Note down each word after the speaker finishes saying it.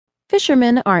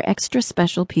Fishermen are extra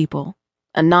special people.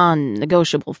 A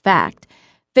non-negotiable fact.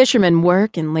 Fishermen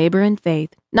work and labor in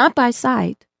faith, not by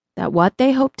sight, that what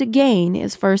they hope to gain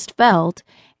is first felt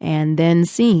and then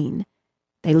seen.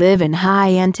 They live in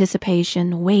high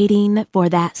anticipation, waiting for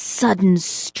that sudden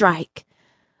strike.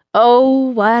 Oh,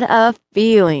 what a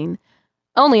feeling!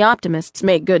 Only optimists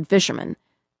make good fishermen.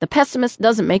 The pessimist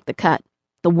doesn't make the cut.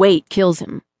 The weight kills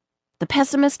him. The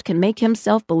pessimist can make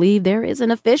himself believe there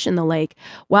isn't a fish in the lake,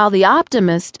 while the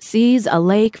optimist sees a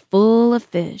lake full of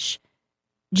fish.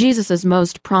 Jesus'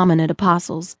 most prominent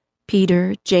apostles,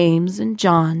 Peter, James, and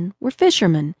John, were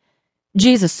fishermen.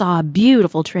 Jesus saw a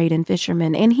beautiful trade in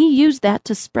fishermen, and he used that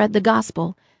to spread the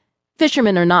gospel.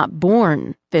 Fishermen are not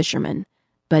born fishermen,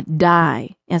 but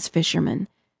die as fishermen.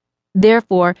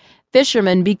 Therefore,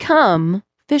 fishermen become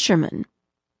fishermen.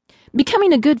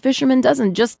 Becoming a good fisherman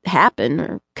doesn't just happen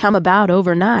or come about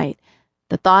overnight.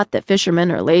 The thought that fishermen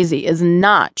are lazy is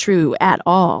not true at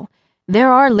all.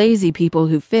 There are lazy people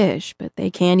who fish, but they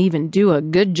can't even do a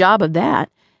good job of that.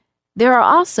 There are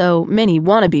also many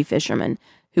wannabe fishermen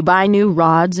who buy new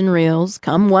rods and reels,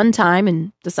 come one time,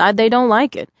 and decide they don't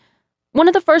like it. One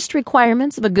of the first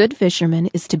requirements of a good fisherman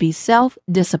is to be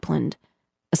self-disciplined.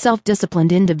 A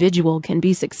self-disciplined individual can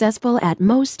be successful at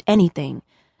most anything.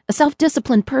 A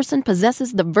self-disciplined person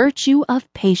possesses the virtue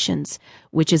of patience,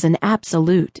 which is an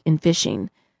absolute in fishing.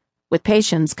 With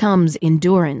patience comes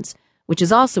endurance, which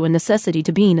is also a necessity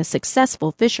to being a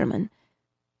successful fisherman.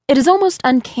 It is almost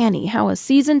uncanny how a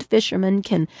seasoned fisherman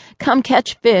can come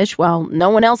catch fish while no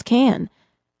one else can.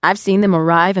 I've seen them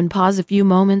arrive and pause a few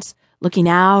moments, looking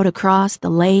out across the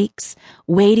lakes,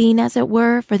 waiting, as it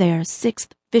were, for their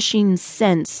sixth fishing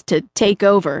sense to take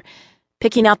over,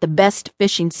 picking out the best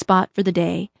fishing spot for the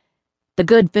day. The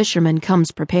good fisherman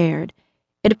comes prepared.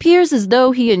 It appears as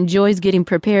though he enjoys getting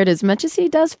prepared as much as he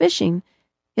does fishing.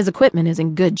 His equipment is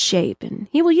in good shape, and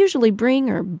he will usually bring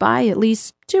or buy at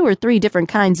least 2 or 3 different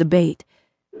kinds of bait.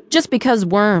 Just because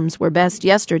worms were best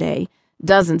yesterday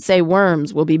doesn't say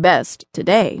worms will be best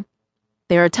today.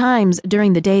 There are times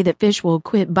during the day that fish will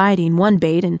quit biting one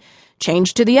bait and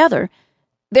change to the other.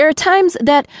 There are times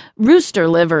that rooster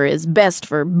liver is best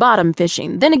for bottom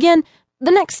fishing, then again, the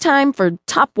next time for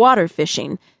top water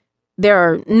fishing. There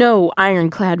are no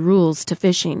ironclad rules to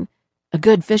fishing. A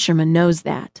good fisherman knows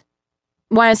that.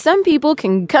 Why some people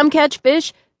can come catch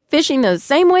fish fishing the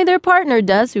same way their partner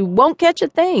does who won't catch a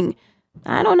thing,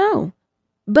 I don't know.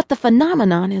 But the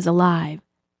phenomenon is alive.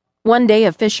 One day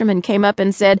a fisherman came up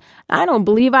and said, "I don't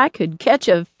believe I could catch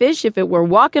a fish if it were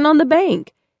walking on the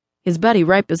bank." His buddy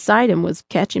right beside him was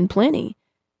catching plenty.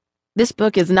 This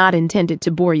book is not intended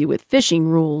to bore you with fishing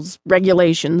rules,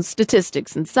 regulations,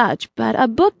 statistics, and such, but a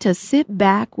book to sit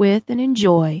back with and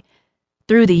enjoy.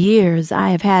 Through the years,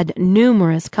 I have had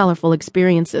numerous colorful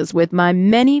experiences with my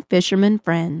many fisherman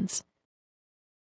friends.